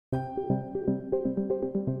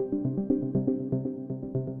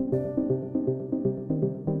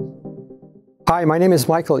Hi, my name is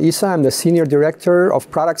Michael Isa. I'm the Senior Director of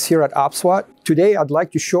Products here at OPSWAT. Today, I'd like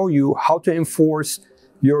to show you how to enforce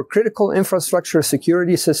your critical infrastructure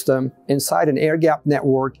security system inside an air-gapped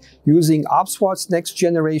network using OPSWAT's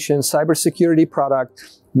next-generation cybersecurity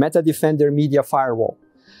product, MetaDefender Media Firewall.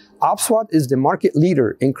 OPSWAT is the market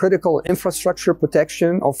leader in critical infrastructure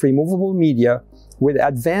protection of removable media with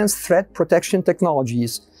advanced threat protection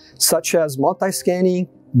technologies such as multi-scanning,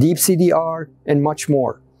 deep CDR, and much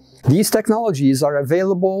more. These technologies are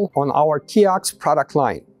available on our Kiosk product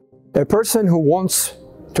line. A person who wants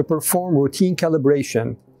to perform routine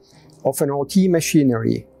calibration of an OT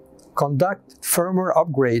machinery, conduct firmware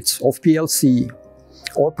upgrades of PLC,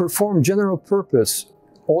 or perform general purpose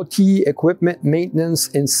OT equipment maintenance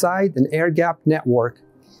inside an air-gapped network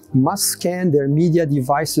must scan their media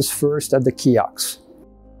devices first at the kiosk.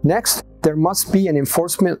 Next, there must be an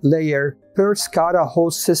enforcement layer per SCADA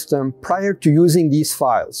host system prior to using these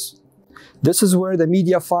files. This is where the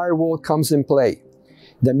media firewall comes in play.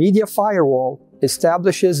 The media firewall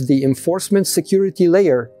establishes the enforcement security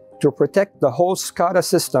layer to protect the host SCADA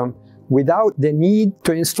system without the need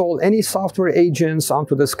to install any software agents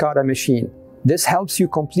onto the SCADA machine. This helps you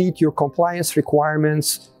complete your compliance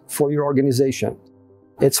requirements for your organization.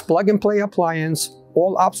 It's plug-and-play appliance.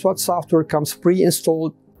 All OPSWAT software comes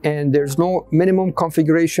pre-installed and there's no minimum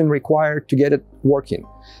configuration required to get it working.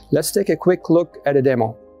 Let's take a quick look at a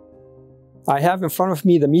demo. I have in front of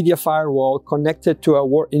me the media firewall connected to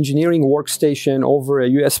a engineering workstation over a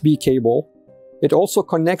USB cable. It also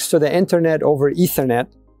connects to the internet over Ethernet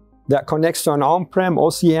that connects to an on-prem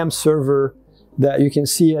OCM server that you can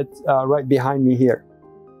see it right behind me here.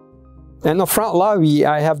 In the front lobby,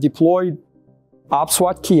 I have deployed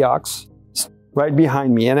OPSWAT kiosks right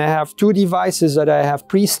behind me, and I have two devices that I have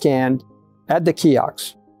pre-scanned at the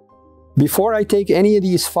kiosks. Before I take any of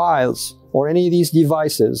these files or any of these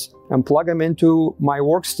devices and plug them into my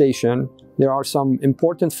workstation, there are some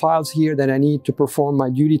important files here that I need to perform my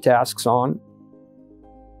duty tasks on.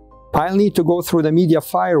 I'll need to go through the media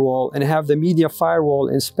firewall and have the media firewall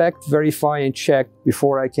inspect, verify, and check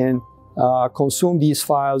before I can consume these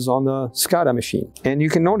files on the SCADA machine. And you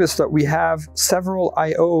can notice that we have several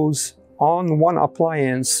IOs on one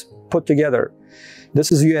appliance put together.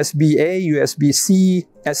 This is USB-A, USB-C,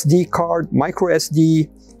 SD card, MicroSD,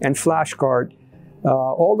 and flash card.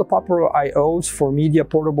 All the popular IOs for media,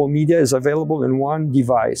 portable media is available in one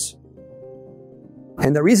device.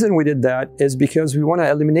 And the reason we did that is because we want to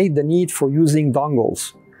eliminate the need for using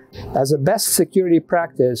dongles. As a best security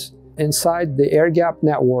practice inside the air-gapped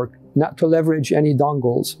network, not to leverage any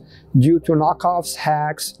dongles due to knockoffs,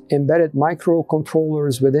 hacks, embedded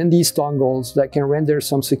microcontrollers within these dongles that can render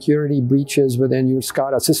some security breaches within your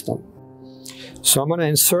SCADA system. So I'm going to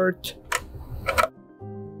insert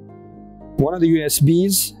one of the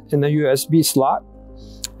USBs in the USB slot,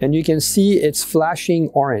 and you can see it's flashing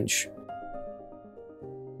orange.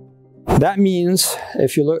 That means,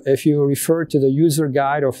 if you refer to the user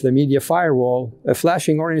guide of the media firewall, a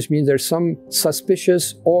flashing orange means there's some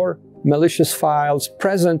suspicious or malicious files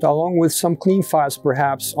present along with some clean files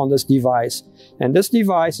perhaps on this device. And this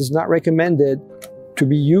device is not recommended to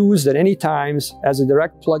be used at any times as a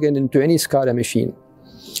direct plug-in into any SCADA machine.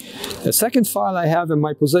 The second file I have in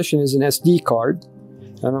my possession is an SD card,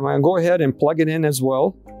 and I'm going to go ahead and plug it in as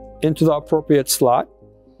well into the appropriate slot.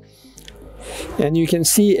 And you can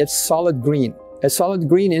see it's solid green. A solid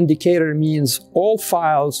green indicator means all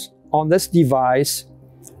files on this device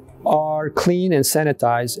are clean and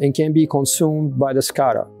sanitized and can be consumed by the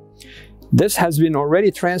SCADA. This has been already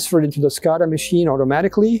transferred into the SCADA machine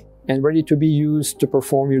automatically and ready to be used to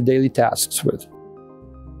perform your daily tasks with.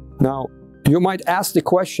 Now, you might ask the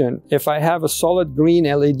question, if I have a solid green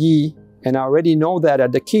LED and I already know that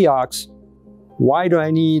at the kiosk, why do I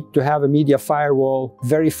need to have a media firewall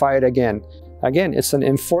verify it again? Again, it's an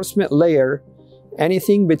enforcement layer.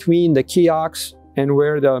 Anything between the kiosk and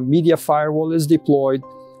where the media firewall is deployed,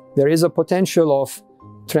 there is a potential of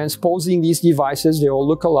transposing these devices, they all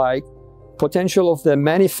look alike, potential of the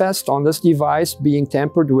manifest on this device being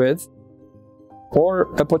tampered with,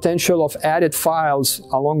 or a potential of added files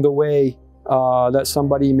along the way that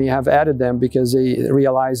somebody may have added them because they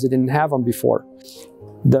realized they didn't have them before.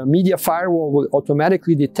 The media firewall will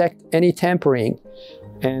automatically detect any tampering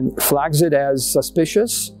and flags it as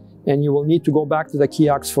suspicious, and you will need to go back to the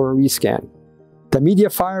kiosk for a rescan. The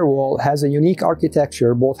media firewall has a unique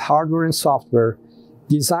architecture, both hardware and software,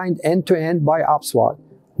 designed end-to-end by OPSWAT,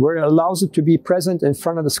 where it allows it to be present in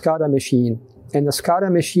front of the SCADA machine. And the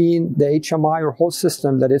SCADA machine, the HMI or host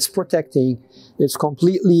system that it's protecting, is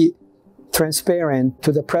completely transparent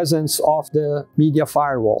to the presence of the media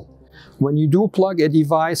firewall. When you do plug a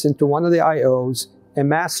device into one of the I/Os, a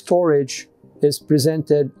mass storage is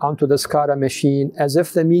presented onto the SCADA machine as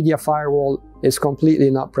if the media firewall is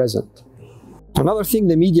completely not present. Another thing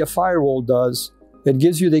the media firewall does, it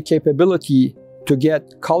gives you the capability to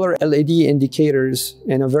get color LED indicators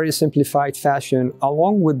in a very simplified fashion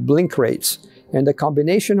along with blink rates. And the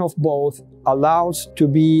combination of both allows to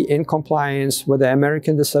be in compliance with the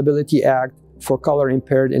American Disability Act for color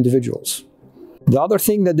impaired individuals. The other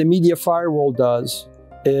thing that the media firewall does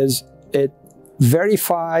is it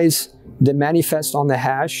verifies the manifest on the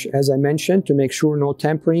hash, as I mentioned, to make sure no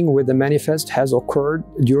tampering with the manifest has occurred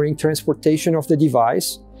during transportation of the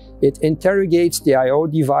device. It interrogates the I/O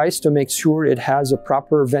device to make sure it has a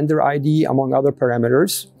proper vendor ID, among other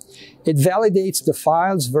parameters. It validates the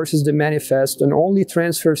files versus the manifest and only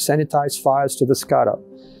transfers sanitized files to the SCADA.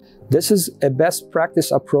 This is a best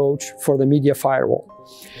practice approach for the media firewall.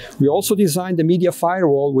 We also designed the media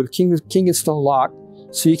firewall with Kingston lock,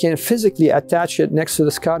 so you can physically attach it next to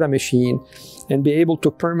the SCADA machine and be able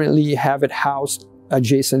to permanently have it housed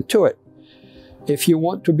adjacent to it. If you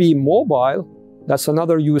want to be mobile, that's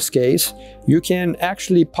another use case. You can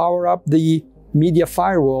actually power up the media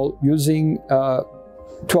firewall using a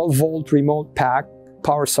 12-volt remote pack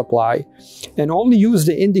power supply and only use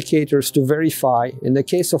the indicators to verify. In the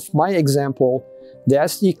case of my example, the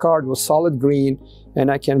SD card was solid green,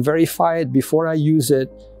 and I can verify it before I use it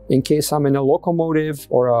in case I'm in a locomotive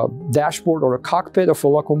or a dashboard or a cockpit of a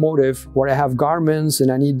locomotive where I have Garmin's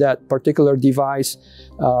and I need that particular device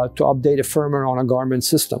to update a firmware on a Garmin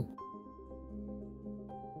system.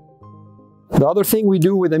 The other thing we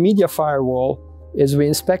do with the media firewall is we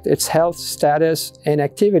inspect its health, status, and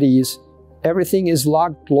activities. Everything is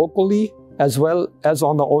logged locally as well as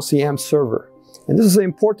on the OCM server. And this is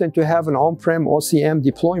important to have an on-prem OCM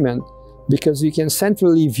deployment because you can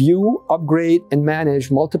centrally view, upgrade, and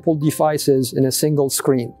manage multiple devices in a single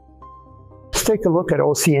screen. Let's take a look at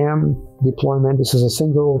OCM deployment. This is a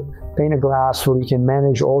single pane of glass where you can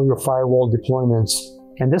manage all your firewall deployments.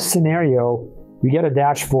 In this scenario, you get a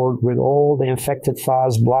dashboard with all the infected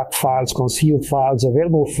files, blocked files, concealed files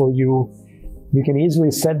available for you. You can easily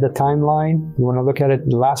set the timeline. You want to look at it in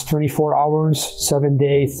the last 24 hours, 7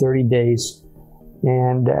 days, 30 days.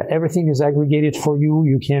 And everything is aggregated for you.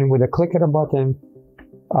 You can, with a click of a button,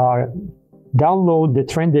 download the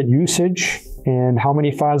trended usage and how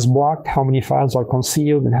many files blocked, how many files are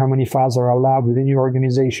concealed, and how many files are allowed within your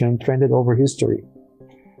organization, trended over history.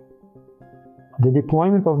 The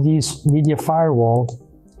deployment of these media firewall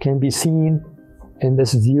can be seen in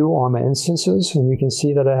this view on the instances, and you can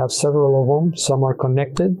see that I have several of them. Some are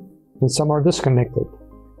connected and some are disconnected.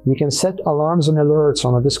 You can set alarms and alerts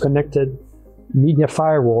on the disconnected media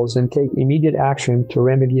firewalls and take immediate action to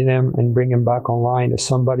remedy them and bring them back online if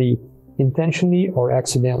somebody intentionally or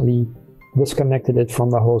accidentally disconnected it from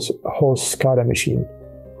the host SCADA machine.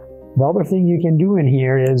 The other thing you can do in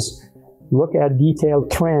here is look at detailed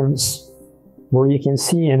trends where you can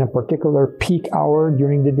see in a particular peak hour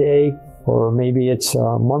during the day, or maybe it's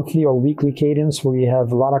a monthly or weekly cadence where you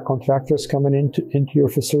have a lot of contractors coming into your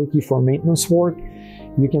facility for maintenance work.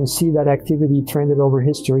 You can see that activity trended over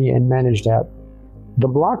history and manage that. The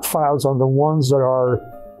blocked files are the ones that are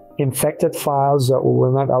infected files that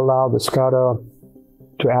will not allow the SCADA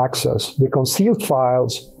to access. The concealed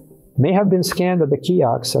files may have been scanned at the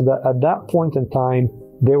kiosk, and at that point in time,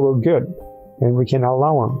 they were good, and we can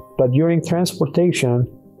allow them. But during transportation,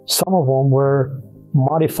 some of them were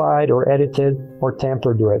modified or edited or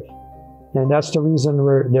tampered with. And that's the reason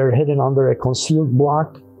they're hidden under a concealed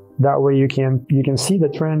block. That way you can see the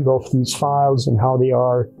trend of these files and how they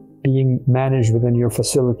are being managed within your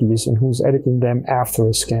facilities and who's editing them after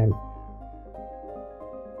a scan.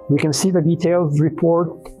 You can see the detailed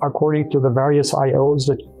report according to the various I/Os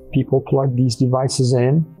that people plug these devices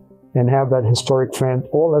in and have that historic trend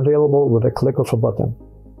all available with a click of a button.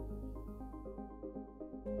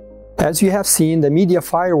 As you have seen, the media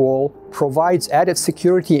firewall provides added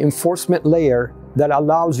security enforcement layer that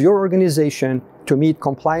allows your organization to meet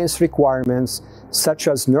compliance requirements such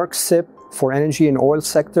as NERC CIP for energy and oil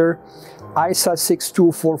sector, ISA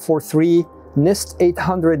 62443, NIST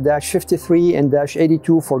 800-53 and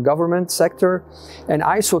 -82 for government sector, and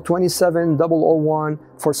ISO 27001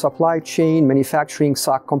 for supply chain manufacturing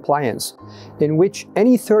SOC compliance, in which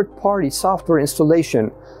any third-party software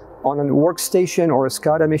installation on a workstation or a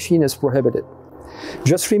SCADA machine is prohibited.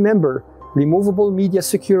 Just remember, removable media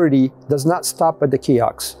security does not stop at the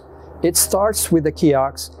kiosk. It starts with the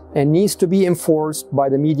kiosk and needs to be enforced by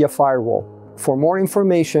the media firewall. For more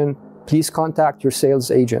information, please contact your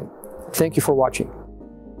sales agent. Thank you for watching.